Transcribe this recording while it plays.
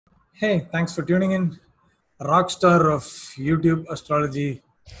Hey, thanks for tuning in. Rockstar of YouTube astrology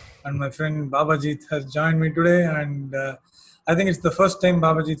and my friend Babajit has joined me today, and I think it's the first time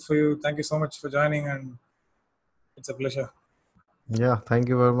Babajit for you. Thank you so much for joining, and it's a pleasure. Yeah, thank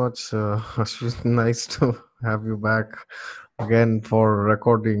you very much. Ashwin. Nice to have you back again for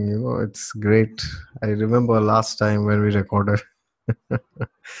recording. It's great. I remember last time when we recorded.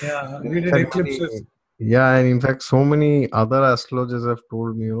 Yeah, And we in did fact, eclipses. and in fact, so many other astrologers have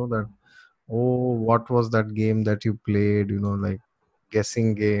told me, that, oh, what was that game that you played? Like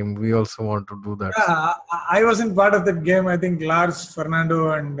guessing game. We also want to do that. Yeah, I wasn't part of that game. I think Lars,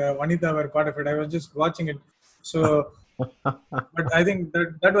 Fernando, and Vanita were part of it. I was just watching it. So, but I think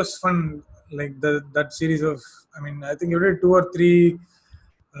that was fun. Like that series of, I mean, I think you did two or three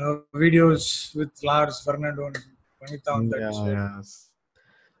videos with Lars, Fernando, and Vanita on that. Yeah, So, yes.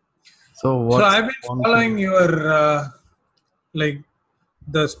 So so what's I've been one following thing? your like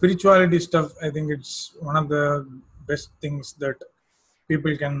the spirituality stuff. I think it's one of the best things that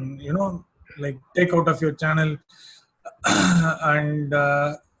people can like take out of your channel, and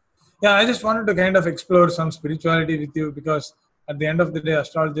yeah, I just wanted to kind of explore some spirituality with you because at the end of the day,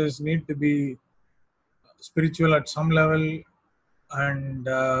 astrologers need to be spiritual at some level, and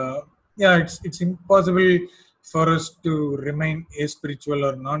yeah, it's impossible for us to remain a-spiritual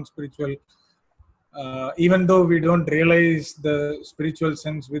or non-spiritual, even though we don't realize the spiritual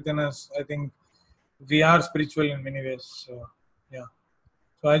sense within us. I think we are spiritual in many ways. So yeah,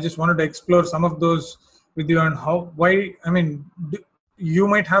 so I just wanted to explore some of those with you, and how, why, I mean, you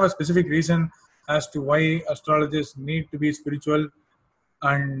might have a specific reason as to why astrologers need to be spiritual,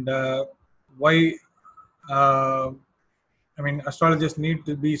 and why uh, I mean, astrologers need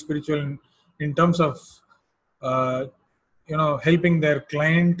to be spiritual in terms of uh, helping their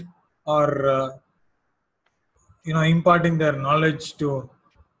client, or imparting their knowledge to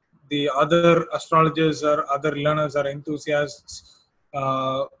the other astrologers or other learners or enthusiasts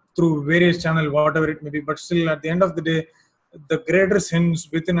through various channel, whatever it may be. But still, at the end of the day, the greater sense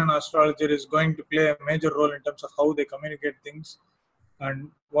within an astrologer is going to play a major role in terms of how they communicate things, and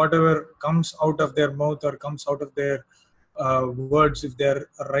whatever comes out of their mouth or comes out of their words, if they're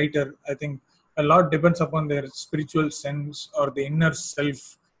a writer, I think a lot depends upon their spiritual sense or the inner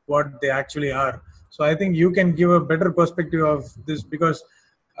self, what they actually are. So I think you can give a better perspective of this because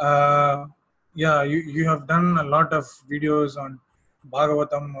yeah, you have done a lot of videos on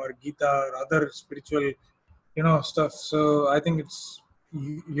Bhagavatam or Gita or other spiritual stuff. So I think it's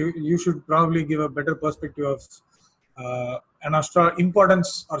you should probably give a better perspective of an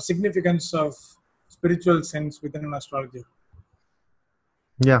importance or significance of spiritual sense within an astrologer.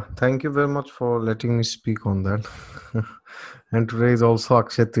 Yeah, thank you very much for letting me speak on that. And today is also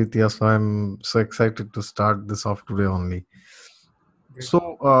Akshay Tritiya, so I'm so excited to start this off today only. Great.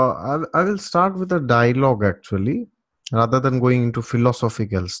 So I will start with a dialogue actually, rather than going into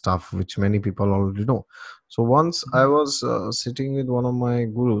philosophical stuff, which many people already know. So once I was sitting with one of my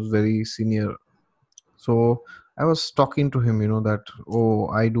gurus, very senior. So I was talking to him, that, oh,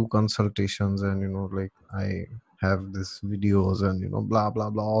 I do consultations and, like I have this videos and, blah, blah,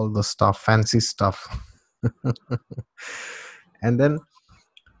 blah, all the stuff, fancy stuff. And then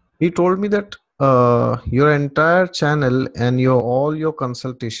he told me that your entire channel and all your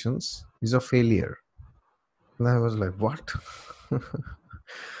consultations is a failure. And I was like, what?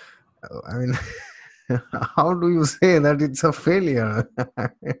 I mean, how do you say that it's a failure?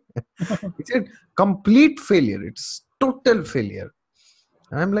 He said, complete failure. It's total failure.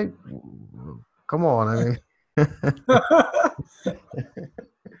 And I'm like, come on. I mean,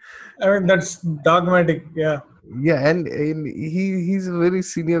 I mean, that's dogmatic. Yeah. yeah, and he's a very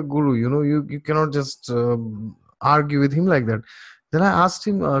senior guru. You cannot just argue with him like that. Then I asked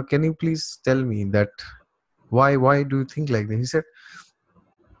him, can you please tell me that why do you think like that? He said,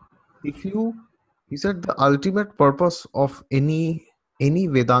 if you he said the ultimate purpose of any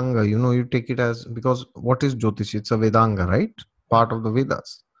Vedanga, you take it as, because what is Jyotish? It's a Vedanga, right? Part of the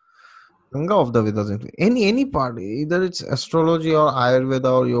Vedas. Ganga of the Vedas. Any part, either it's astrology or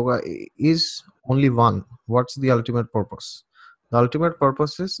Ayurveda or yoga, is only one. What's the ultimate purpose? The ultimate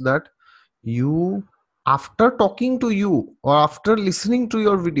purpose is that you, after talking to you or after listening to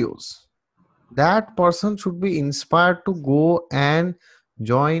your videos, that person should be inspired to go and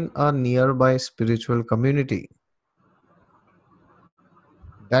join a nearby spiritual community.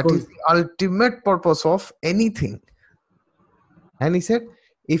 That Cool. is the ultimate purpose of anything. And he said,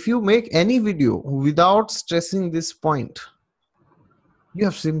 if you make any video without stressing this point, you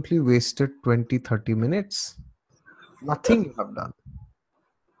have simply wasted 20-30 minutes. Nothing you have done.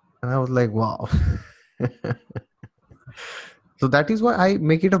 And I was like, wow. So that is why I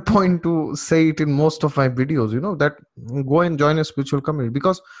make it a point to say it in most of my videos, that go and join a spiritual community.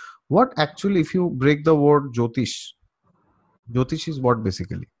 Because what actually, if you break the word Jyotish is what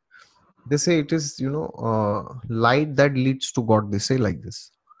basically? They say it is, light that leads to God. They say like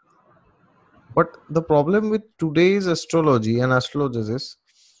this. But the problem with today's astrology and astrologers is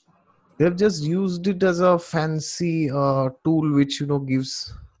they've just used it as a fancy tool which,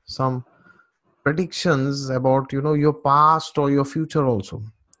 gives some predictions about, your past or your future also.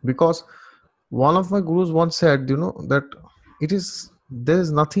 Because one of my gurus once said, that there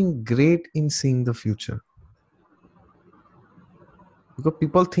is nothing great in seeing the future. Because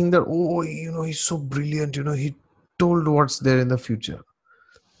people think that, oh, he's so brilliant, he told what's there in the future.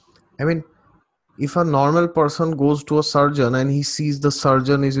 I mean, if a normal person goes to a surgeon and he sees the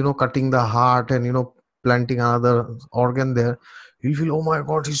surgeon is, cutting the heart and, planting another organ there, he'll feel, oh my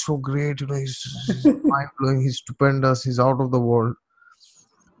God, he's so great, he's mind blowing, he's stupendous, he's out of the world.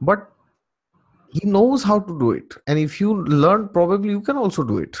 But he knows how to do it. And if you learn, probably you can also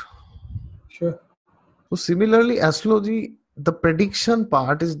do it. Sure. So similarly, astrology, the prediction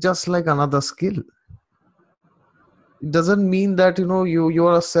part is just like another skill. It doesn't mean that, you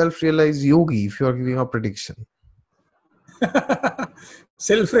are a self-realized yogi if you are giving a prediction.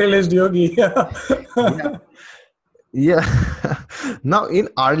 Self-realized yogi. Yeah. Yeah. Now, in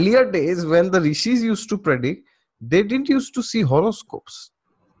earlier days, when the rishis used to predict, they didn't used to see horoscopes.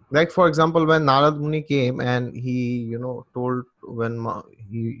 Like, for example, when Narad Muni came and he, told when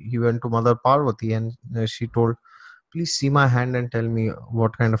he went to Mother Parvati and she told, please see my hand and tell me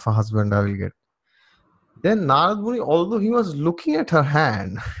what kind of a husband I will get. Then Narad Muni, although he was looking at her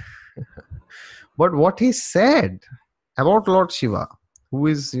hand, but what he said about Lord Shiva, who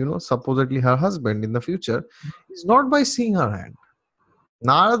is, supposedly her husband in the future, is not by seeing her hand.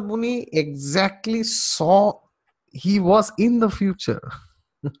 Narad Muni exactly saw he was in the future.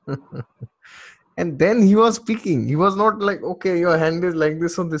 And then he was speaking. He was not like, okay, your hand is like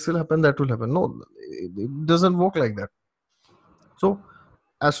this, so this will happen, that will happen. No, it doesn't work like that. So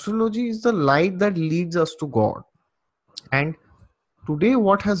astrology is the light that leads us to God. And today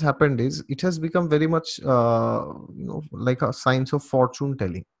what has happened is it has become very much like a science of fortune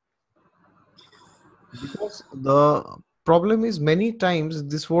telling. Because the problem is many times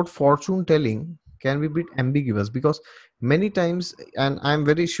this word fortune telling can be a bit ambiguous, because many times, and I'm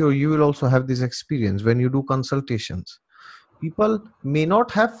very sure you will also have this experience when you do consultations, people may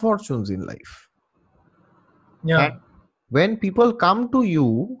not have fortunes in life. And Yeah. when people come to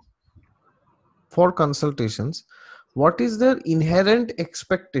you for consultations, what is their inherent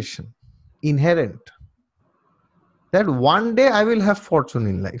expectation? Inherent. That one day I will have fortune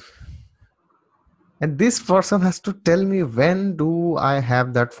in life. And this person has to tell me, when do I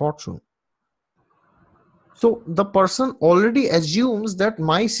have that fortune? So the person already assumes that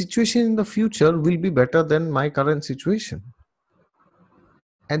my situation in the future will be better than my current situation.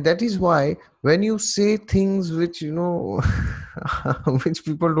 And that is why when you say things which, which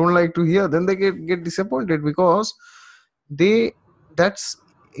people don't like to hear, then they get disappointed, because that's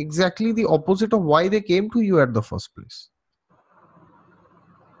exactly the opposite of why they came to you at the first place.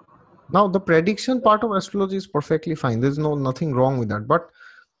 Now, the prediction part of astrology is perfectly fine. There's nothing wrong with that. But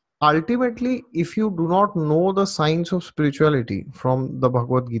ultimately, if you do not know the science of spirituality from the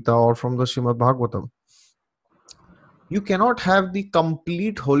Bhagavad Gita or from the Srimad Bhagavatam, you cannot have the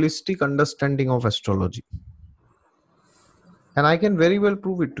complete holistic understanding of astrology. And I can very well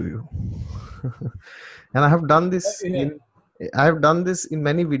prove it to you. And I have done this Yeah. in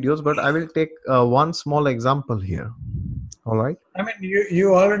many videos, but I will take one small example here. All right. I mean,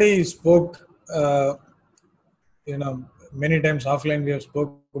 you already spoke, many times offline. We have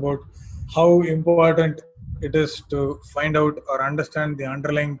spoke about how important it is to find out or understand the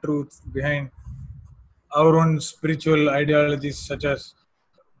underlying truth behind our own spiritual ideologies, such as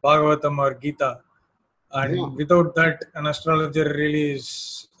Bhagavatam or Gita. Yeah. And without that, an astrologer really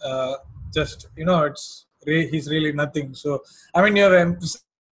is just, he's really nothing. So, I mean, you have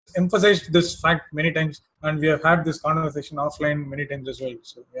emphasized this fact many times, and we have had this conversation offline many times as well.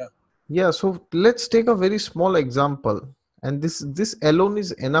 So, yeah. Yeah. So let's take a very small example, and this alone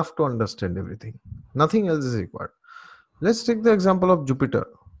is enough to understand everything. Nothing else is required. Let's take the example of Jupiter.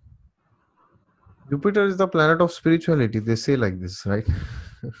 Jupiter is the planet of spirituality. They say like this, right?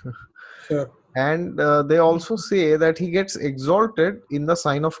 Sure. And they also say that he gets exalted in the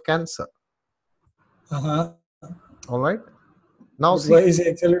sign of Cancer. Uh-huh. All right. But Now why see, is he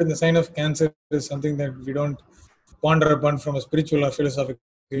excelled in the sign of Cancer is something that we don't ponder upon from a spiritual or philosophical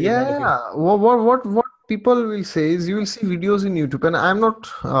point of view. yeah, what people will say is, you will see videos in YouTube, and I'm not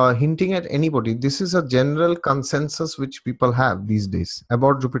hinting at anybody. This is a general consensus which people have these days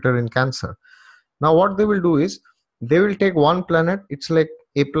about Jupiter in Cancer. Now, what they will do is they will take one planet. It's like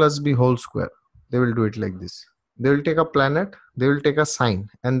a plus b whole square. They will do it like this. They will take a planet. They will take a sign,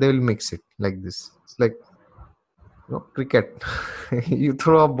 and they will mix it like this. It's like, cricket. You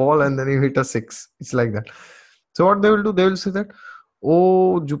throw a ball and then you hit a six. It's like that. So what they will do, they will say that,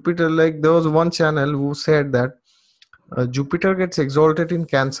 oh, Jupiter, like there was one channel who said that Jupiter gets exalted in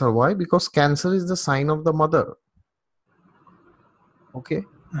Cancer. Why? Because Cancer is the sign of the mother. Okay.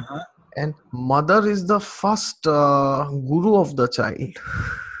 Uh-huh. And mother is the first guru of the child.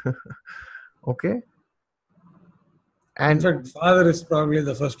 Okay. In And fact, father is probably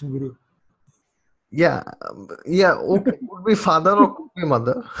the first guru. yeah, okay. Could be father or could be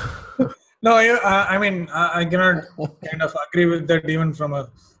mother. No, I mean, I cannot kind of agree with that even from a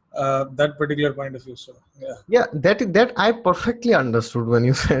that particular point of view. So yeah. Yeah, that I perfectly understood when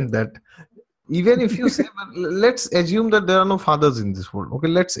you said that. Even if you say, let's assume that there are no fathers in this world. Okay,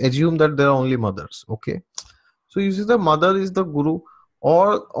 let's assume that there are only mothers. Okay, so you see the mother is the guru,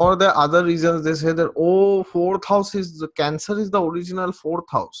 or the other reasons they say that, oh, fourth house is the Cancer is the original fourth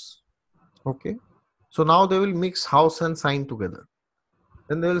house. Okay, so now they will mix house and sign together.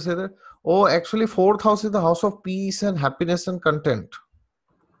 Then they will say that, oh, actually fourth house is the house of peace and happiness and content.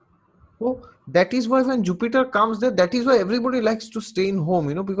 So that is why when Jupiter comes there, that is why everybody likes to stay in home,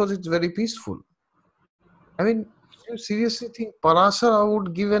 because it's very peaceful. I mean, you seriously think Parashara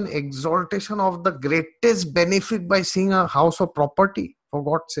would give an exaltation of the greatest benefit by seeing a house of property, for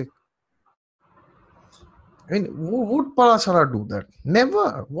God's sake? I mean, would Parashara do that?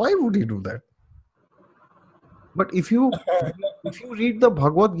 Never. Why would he do that? But if you read the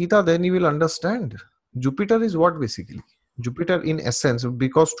Bhagavad Gita, then you will understand. Jupiter is what basically? Jupiter in essence,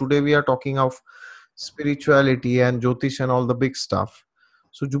 because today we are talking of spirituality and Jyotish and all the big stuff.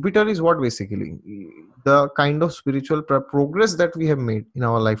 So Jupiter is what basically? The kind of spiritual progress that we have made in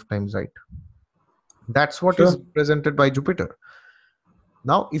our lifetimes, right? That's what is Sure. represented by Jupiter.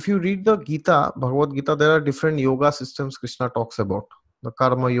 Now, if you read the Gita, Bhagavad Gita, there are different yoga systems Krishna talks about. The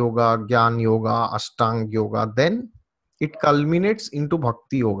Karma Yoga, Gyan Yoga, Ashtang Yoga. Then it culminates into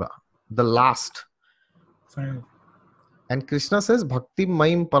Bhakti Yoga, the last. Fine. And Krishna says, Bhakti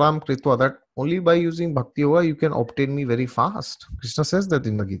Maim Param Kritva, that only by using Bhakti Yoga you can obtain me very fast. Krishna says that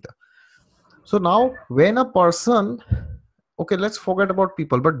in the Gita. So now, when a person, okay, let's forget about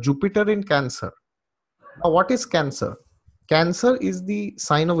people, but Jupiter in Cancer. Now, what is Cancer? Cancer is the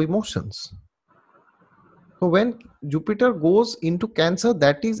sign of emotions. So when Jupiter goes into Cancer,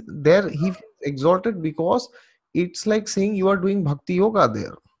 that is there he feels exalted, because it's like saying you are doing Bhakti Yoga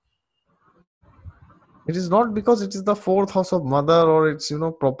there. It is not because it is the fourth house of mother or it's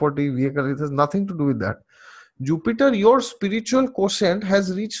property, vehicle. It has nothing to do with that. Jupiter, your spiritual quotient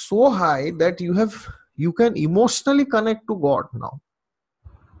has reached so high that you can emotionally connect to God now.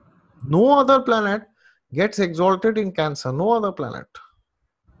 No other planet gets exalted in Cancer. No other planet.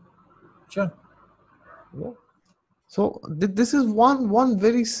 Sure. Yeah. So this is one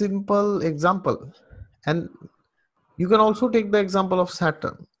very simple example, and you can also take the example of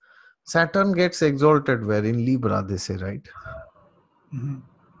Saturn. Saturn gets exalted where? In Libra, they say, right? Mm-hmm.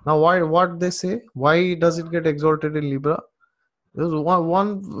 Now, what they say? Why does it get exalted in Libra? There was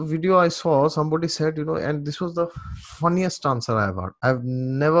one video I saw. Somebody said, and this was the funniest answer I've heard. I've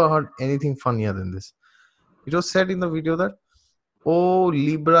never heard anything funnier than this. It was said in the video that, oh,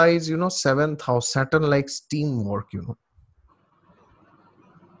 Libra is, seventh house. Saturn likes teamwork,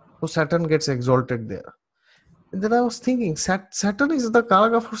 So Saturn gets exalted there. And then I was thinking, Saturn is the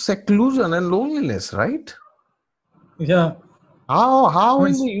karaka for seclusion and loneliness, right? Yeah. How I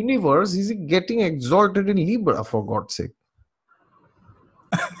mean, in the universe is it getting exalted in Libra, for God's sake?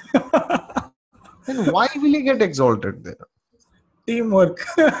 And why will he get exalted there? teamwork.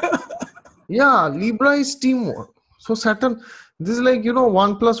 Yeah, Libra is teamwork. So Saturn, this is like,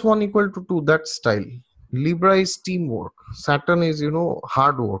 1 + 1 = 2, that style. Libra is teamwork. Saturn is,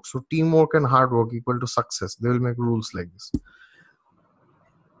 hard work. So teamwork and hard work equal to success. They will make rules like this.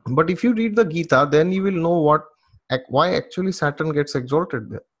 But if you read the Gita, then you will know why actually Saturn gets exalted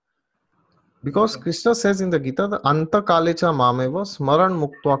there. Because Krishna says in the Gita, the Anta Kalecha Mameva Smaran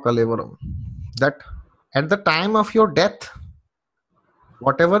Muktva Kalevaram, that at the time of your death,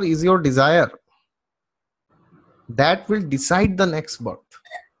 whatever is your desire, that will decide the next birth.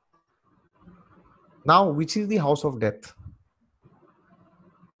 Now, which is the house of death?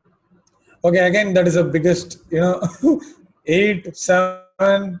 Okay, again, that is the biggest, 8,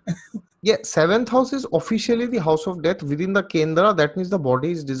 7, Yeah, seventh house is officially the house of death within the Kendra. That means the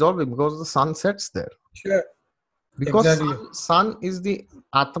body is dissolving because the sun sets there. Sure. Because Exactly. sun is the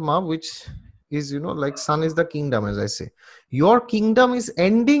Atma, which is, like sun is the kingdom, as I say. Your kingdom is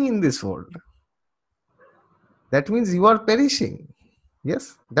ending in this world. That means you are perishing.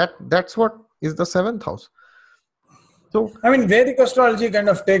 Yes, that's what is the seventh house. So I mean, Vedic astrology kind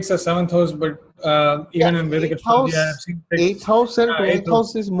of takes a seventh house, but yeah, even in Vedic eighth astrology, I have house, seen eighth texts. house and Eighth 12th house.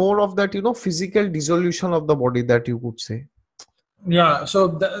 house is more of that, physical dissolution of the body, that you could say. Yeah.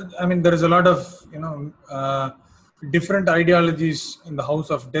 So I mean, there is a lot of different ideologies in the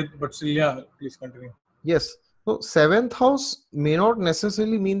house of death, but still, yeah. Please continue. Yes. So seventh house may not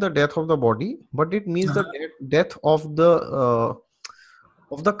necessarily mean the death of the body, but it means the Uh-huh. death of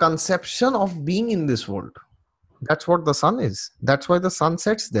the conception of being in this world. That's what the sun is. That's why the sun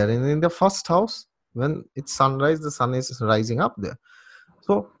sets there. And in the first house, when it's sunrise, the sun is rising up there.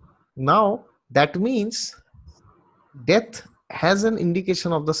 So now that means death has an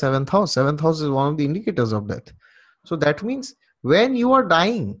indication of the seventh house. Seventh house is one of the indicators of death. So that means when you are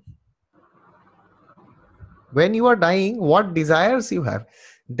dying, what desires you have,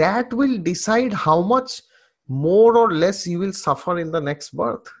 that will decide how much more or less you will suffer in the next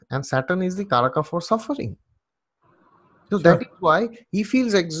birth. And Saturn is the karaka for suffering. So that is Sure. why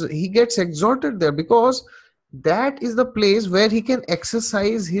he gets exalted there, because that is the place where he can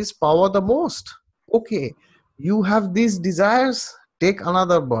exercise his power the most. Okay, you have these desires, take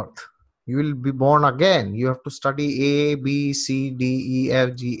another birth. You will be born again. You have to study A, B, C, D, E,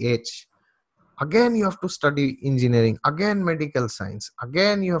 F, G, H. Again, you have to study engineering. Again, medical science.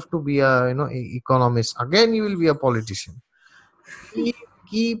 Again, you have to be a economist. Again, you will be a politician. Keep,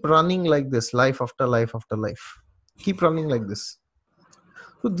 keep running like this, life after life after life. Keep running like this.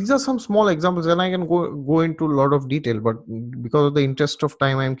 So these are some small examples, and I can go into a lot of detail, but because of the interest of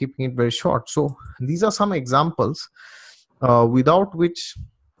time, I'm keeping it very short. So these are some examples without which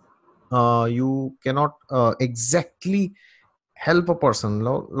you cannot exactly help a person.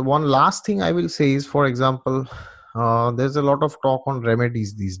 One last thing I will say is, for example, there's a lot of talk on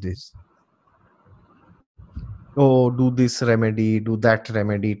remedies these days. Oh, do this remedy, do that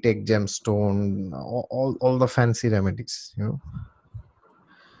remedy, take gemstone, all the fancy remedies.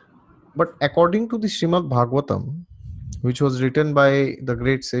 But according to the Srimad Bhagavatam, which was written by the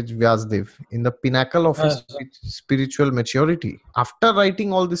great sage Vyasdev in the pinnacle of his So, spiritual maturity, after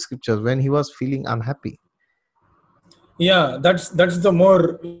writing all the scriptures when he was feeling unhappy. yeah, that's the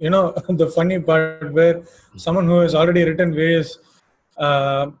more the funny part, where someone who has already written various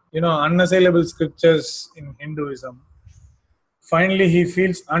unassailable scriptures in Hinduism, finally he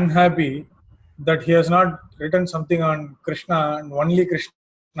feels unhappy that he has not written something on Krishna and only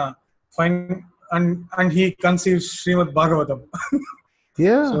Krishna. Fine, and he conceives Srimad Bhagavatam.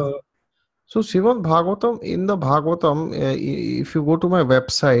 Yeah. So So Srimad Bhagavatam, in the Bhagavatam, if you go to my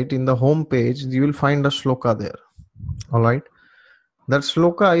website, in the home page, you will find a shloka there. All right. That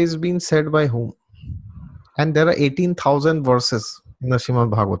shloka is being said by whom? And there are 18,000 verses in the Srimad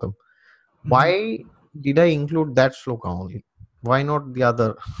Bhagavatam. mhm. Why did I include that shloka only? Why not the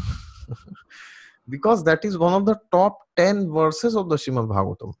other? Because that is one of the top 10 verses of the Srimad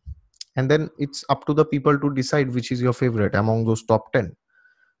Bhagavatam. And then it's up to the people to decide which is your favorite among those top 10.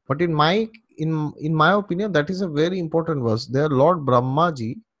 But in my opinion, that is a very important verse. There, Lord Brahma,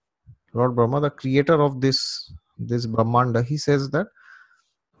 the creator of this Brahmanda, he says that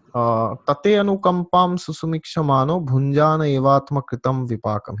tate anukampam susumikshamano bhunjana evatma kritam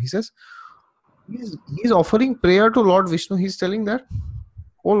vipakam. He says he's offering prayer to Lord Vishnu. He's telling that,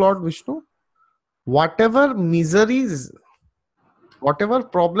 oh Lord Vishnu, whatever miseries, whatever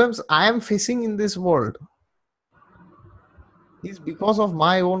problems I am facing in this world is because of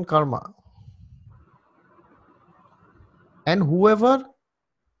my own karma. And whoever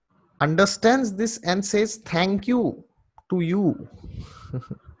understands this and says thank you to you,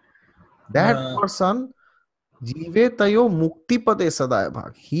 that uh, person, jive tayo mukti pade sadaya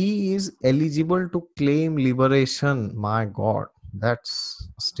bhag. He is eligible to claim liberation. My God, that's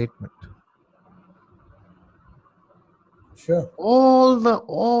a statement. sure. All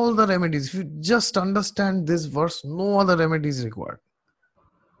the remedies. If you just understand this verse, no other remedies required.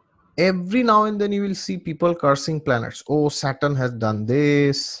 Every now and then you will see people cursing planets. Oh, Saturn has done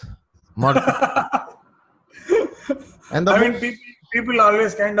this. Mercury. And the I most, mean, people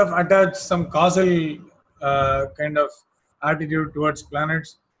always kind of attach some causal kind of attitude towards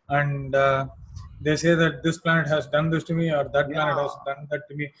planets, and they say that this planet has done this to me, or that planet yeah, has done that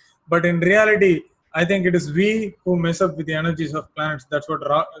to me. But in reality, I think it is we who mess up with the energies of planets. That's what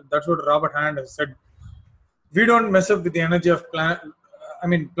Robert Hand has said. We don't mess up with the energy of planet. I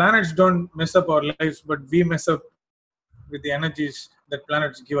mean, planets don't mess up our lives, but we mess up with the energies that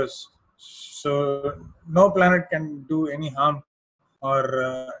planets give us. So no planet can do any harm,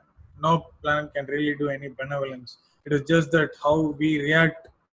 or no planet can really do any benevolence. It is just that how we react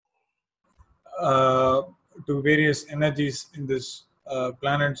uh, to various energies in this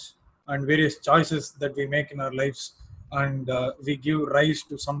planets, and various choices that we make in our lives, and we give rise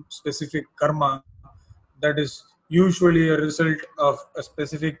to some specific karma that is usually a result of a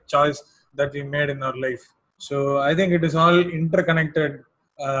specific choice that we made in our life. So I think it is all interconnected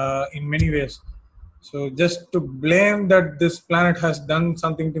in many ways. So just to blame that this planet has done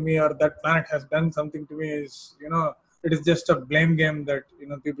something to me or that planet has done something to me is, it is just a blame game that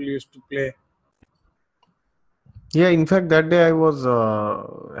people used to play. Yeah, in fact, that day I was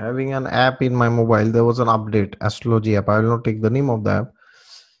having an app in my mobile. There was an update, astrology app. I will not take the name of the app.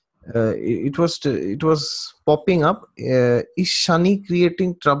 It was popping up. Is Shani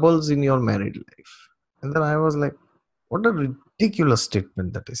creating troubles in your married life? And then I was like, what a ridiculous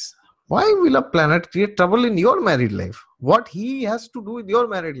statement that is. Why will a planet create trouble in your married life? What he has to do with your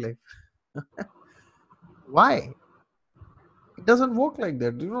married life? Why? It doesn't work like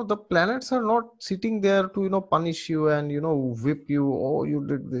that. The planets are not sitting there to punish you and whip you. Oh, you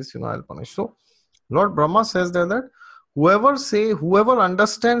did this, I'll punish. So Lord Brahma says that whoever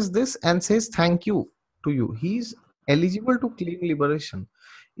understands this and says thank you to you, he's eligible to claim liberation.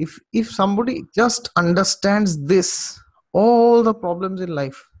 If somebody just understands this, all the problems in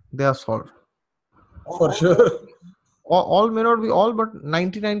life, they are solved. For All may sure. not be, all may not be all, but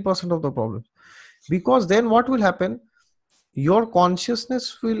 99% of the problems. Because then what will happen? Your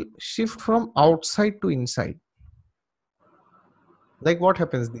consciousness will shift from outside to inside. Like what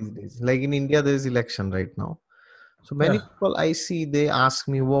happens these days? Like in India, there is election right now. So many Yeah. people I see, they ask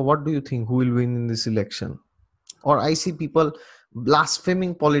me, well, what do you think? Who will win in this election? Or I see people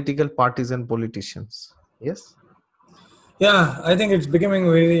blaspheming political parties and politicians. Yes? Yeah, I think it's becoming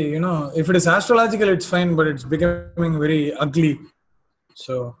very, if it is astrological, it's fine, but it's becoming very ugly.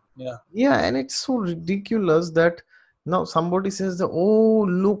 So, yeah. Yeah, and it's so ridiculous that now somebody says, that, oh,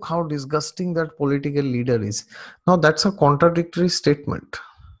 look how disgusting that political leader is. Now that's a contradictory statement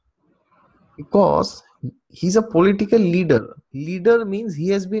because he's a political leader. Leader means he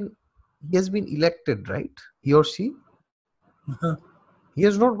has been elected, right? He or she. He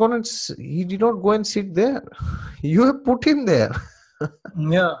has not gone and he did not go and sit there. You have put him there.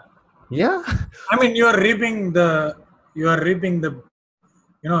 Yeah. Yeah. I mean, you are reaping the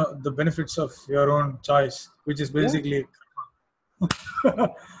the benefits of your own choice, which is Yeah. basically,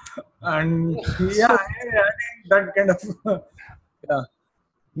 and yeah, So I think that kind of, yeah.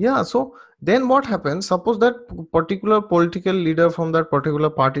 yeah. So then what happens? Suppose that particular political leader from that particular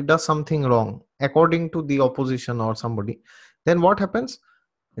party does something wrong, according to the opposition or somebody. Then what happens?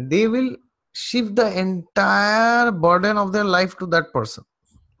 They will shift the entire burden of their life to that person.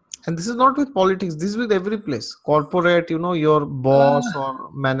 And this is not with politics, this is with every place. Corporate, your boss Uh, or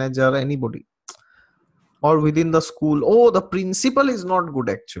manager, anybody. Or within the school. Oh, the principal is not good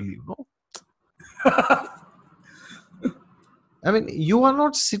actually. I mean, you are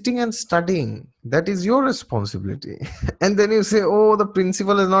not sitting and studying. That is your responsibility. And then you say, oh, the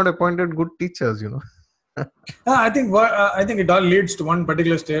principal has not appointed good teachers. I think it all leads to one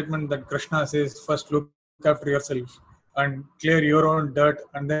particular statement that Krishna says: first look after yourself and clear your own dirt,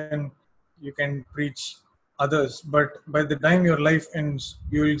 and then you can preach others. But by the time your life ends,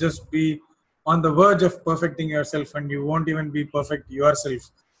 you will just be on the verge of perfecting yourself, and you won't even be perfect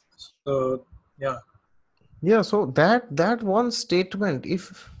yourself. So, yeah. Yeah, so that one statement,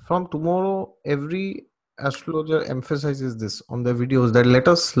 if from tomorrow every astrologer emphasizes this on their videos, that let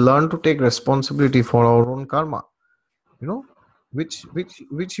us learn to take responsibility for our own karma, you know, which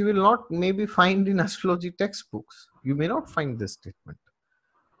you will not maybe find in astrology textbooks. You may not find this statement,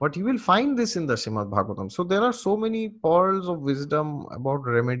 but you will find this in the Srimad Bhagavatam. So there are so many pearls of wisdom about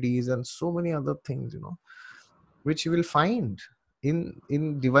remedies and so many other things, which you will find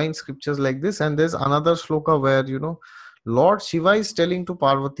in divine scriptures like this. And there's another sloka where Lord Shiva is telling to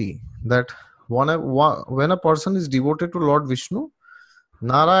Parvati that when a person is devoted to Lord Vishnu,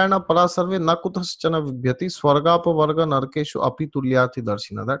 Narayana parasarve nakutaschana vibhyati swargapa varga narkeshu api tulyati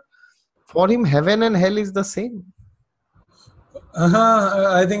darshina, that for him heaven and hell is the same.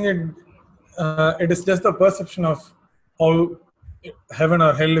 I think it is just the perception of how heaven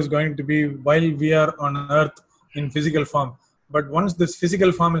or hell is going to be while we are on earth in physical form. But once this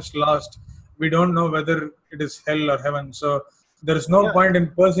physical form is lost, we don't know whether it is hell or heaven. So there is no Yeah. point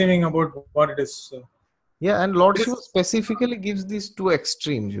in perceiving about what it is. So Yeah, and it Lord Shiva is. specifically gives these two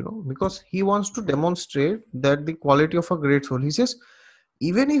extremes, because he wants to demonstrate that the quality of a great soul. He says,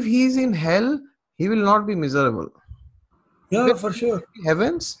 even if he is in hell, he will not be miserable. Even Yeah, for if he is sure. in the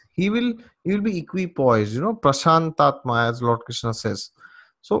heavens, he will be equipoised, prashantatma, as Lord Krishna says.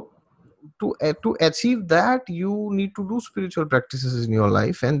 So to achieve that, you need to do spiritual practices in your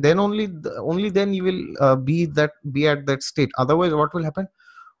life, and then only then you will be at that state. Otherwise, what will happen?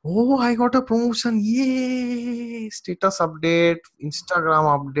 Oh, I got a promotion, yay! Status update, Instagram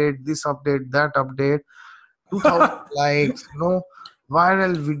update, this update, that update, 2000 likes,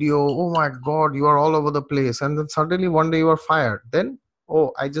 viral video. Oh my god, you are all over the place. And then suddenly one day you are fired. Then,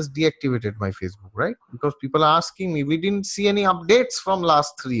 oh, I just deactivated my Facebook, right? Because people are asking me, we didn't see any updates from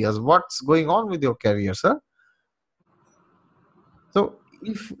last 3 years. What's going on with your career, sir? So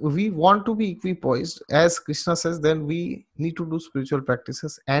if we want to be equipoised, as Krishna says, then we need to do spiritual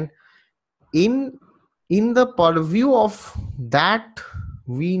practices. And in in the purview of that,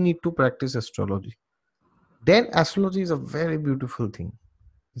 we need to practice astrology. Then astrology is a very beautiful thing.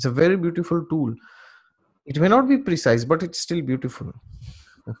 It's a very beautiful tool. It may not be precise, but it's still beautiful.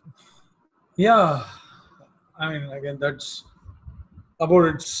 Yeah, I mean, again, that's about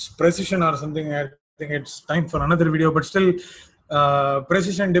its precision or something. I think it's time for another video, but still,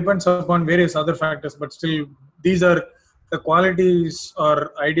 precision depends upon various other factors. But still, these are the qualities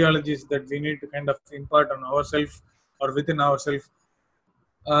or ideologies that we need to kind of impart on ourselves or within ourselves.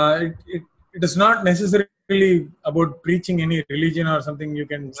 It is not necessarily about preaching any religion or something. You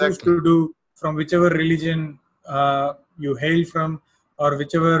can choose to Exactly. do from whichever religion you hail from, or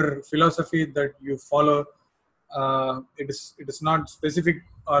whichever philosophy that you follow. It is not specific,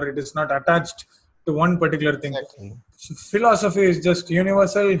 or it is not attached to one particular thing. Exactly. So philosophy is just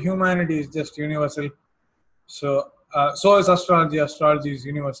universal. Humanity is just universal. So is astrology. Astrology is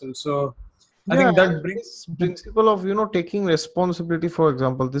universal. So I Yeah, think that and brings. this principle of taking responsibility, for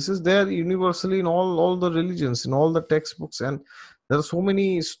example, this is there universally in all the religions, in all the textbooks, and there are so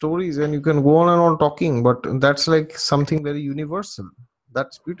many stories, and you can go on and on talking, but that's like something very universal.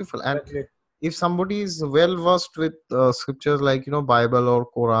 That's beautiful. And Exactly. if somebody is well versed with scriptures like Bible or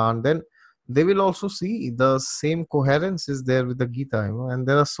Quran, then they will also see the same coherence is there with the Gita, and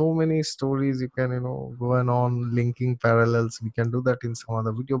there are so many stories you can go on linking parallels. We can do that in some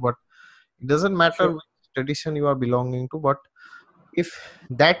other video, but it doesn't matter Sure. which tradition you are belonging to. But if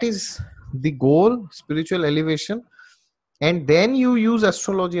that is the goal, spiritual elevation, and then you use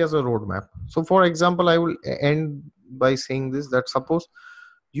astrology as a roadmap. So for example, I will end by saying this, that suppose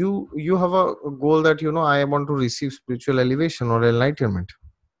you have a goal that I want to receive spiritual elevation or enlightenment,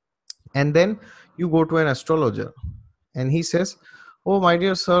 and then you go to an astrologer, and he says, oh my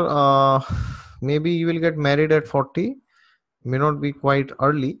dear sir, maybe you will get married at 40, may not be quite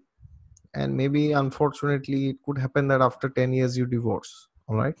early, and maybe unfortunately it could happen that after 10 years you divorce.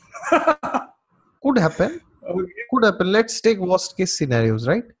 All right, could happen. Okay. Could happen. Let's take worst case scenarios,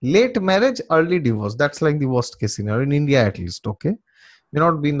 right? Late marriage, early divorce. That's like the worst case scenario in India, at least. Okay, may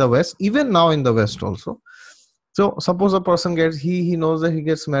not be in the West, even now in the West also. So suppose a person gets, he knows that he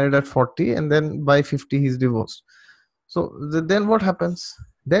gets married at 40, and then by 50 he's divorced. So then what happens?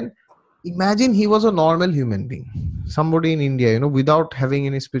 Then imagine he was a normal human being, somebody in India, without having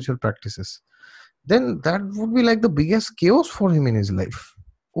any spiritual practices. Then that would be like the biggest chaos for him in his life.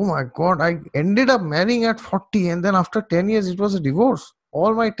 Oh my god, I ended up marrying at 40, and then after 10 years it was a divorce.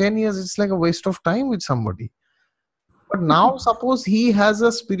 All my 10 years, it's like a waste of time with somebody. But now suppose he has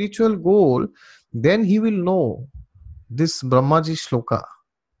a spiritual goal, then he will know this Brahmaji shloka.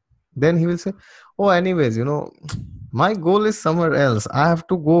 Then he will say, oh, anyways, my goal is somewhere else. I have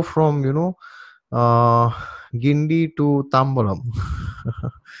to go from uh Gindi to Tambaram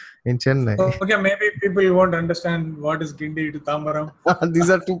in Chennai. Okay, maybe people won't understand what is Gindi to Tambaram. These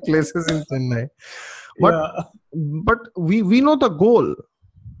are two places in Chennai. But Yeah. we know the goal.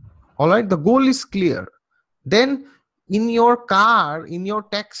 All right, the goal is clear. Then in your car, in your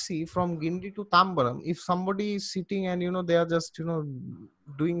taxi from Gindi to Tambaram, if somebody is sitting and they are just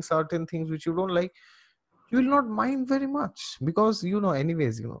doing certain things which you don't like, you will not mind very much, because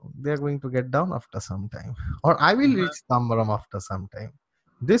anyways they are going to get down after some time, or I will reach Tambaram after some time.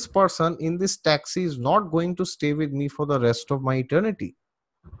 This person in this taxi is not going to stay with me for the rest of my eternity.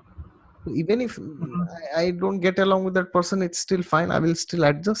 So even if I don't get along with that person, it's still fine, I will still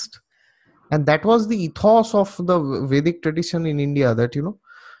adjust. And that was the ethos of the Vedic tradition in India, that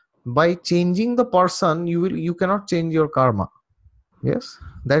by changing the person, you cannot change your karma. Yes,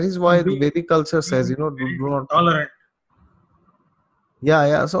 that is why And the Vedic culture says being do very not. tolerant.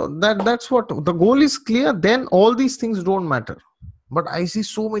 Yeah, so that's what the goal is clear, then all these things don't matter. But I see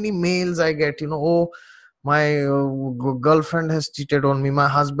so many mails I get, oh, my girlfriend has cheated on me, my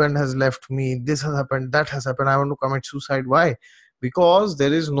husband has left me, this has happened, that has happened, I want to commit suicide. Why? because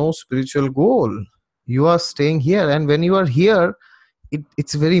there is no spiritual goal. You are staying here, and when you are here,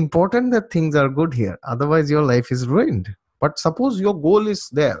 it's very important that things are good here. Otherwise, your life is ruined. But suppose your goal is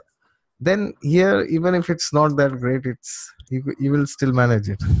there, then here, even if it's not that great, you will still manage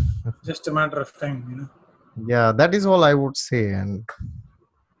it. Just a matter of time, Yeah, that is all I would say, and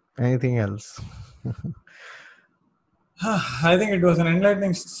anything else. I think it was an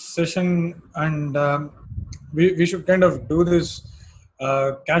enlightening session, and we should kind of do this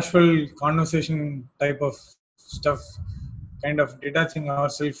casual conversation type of stuff, kind of detaching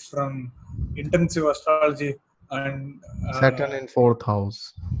ourselves from intensive astrology and Saturn in fourth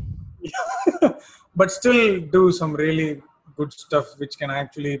house. but still do some really good stuff which can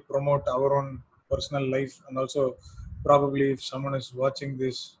actually promote our own personal life, and also probably if someone is watching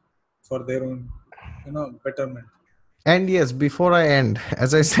this for their own betterment. And yes, before I end,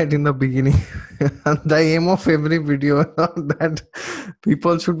 as I said in the beginning, the aim of every video that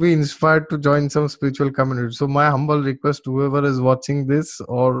people should be inspired to join some spiritual community. So my humble request, whoever is watching this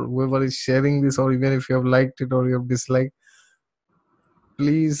or whoever is sharing this, or even if you have liked it or you have disliked,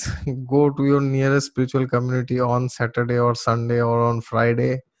 please go to your nearest spiritual community on Saturday or Sunday or on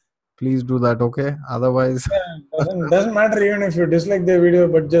Friday. Please do that, okay? Otherwise, Yeah, doesn't matter even if you dislike the video,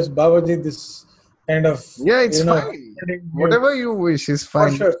 but just Babaji, this kind of yeah, it's fine. comforting you. Whatever you wish is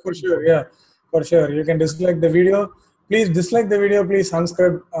fine. For sure, yeah, for sure. You can dislike the video. Please dislike the video. Please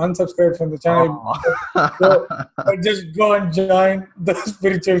unsubscribe from the channel. Oh. But just go and join the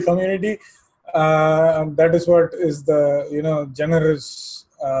spiritual community. And that is what is the generous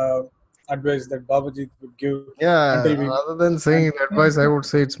advice that Babaji would give until Yeah, we meet. rather than And saying advice, I would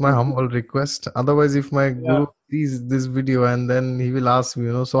say it's my humble request. Otherwise, if my yeah, guru sees this video and then he will ask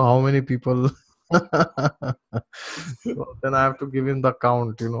me, so how many people? So then I have to give him the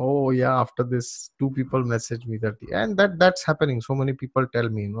count. Oh yeah, after this, two people message me that, and that's happening. So many people tell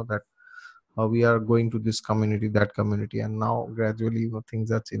me, that we are going to this community, that community, and now gradually,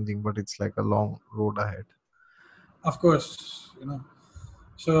 things are changing, but it's like a long road ahead. of course,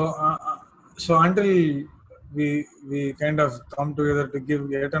 So, so until we kind of come together to give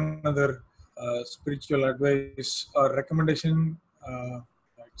yet another spiritual advice or recommendation,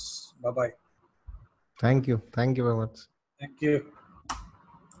 it's bye bye. Thank you very much. Thank you.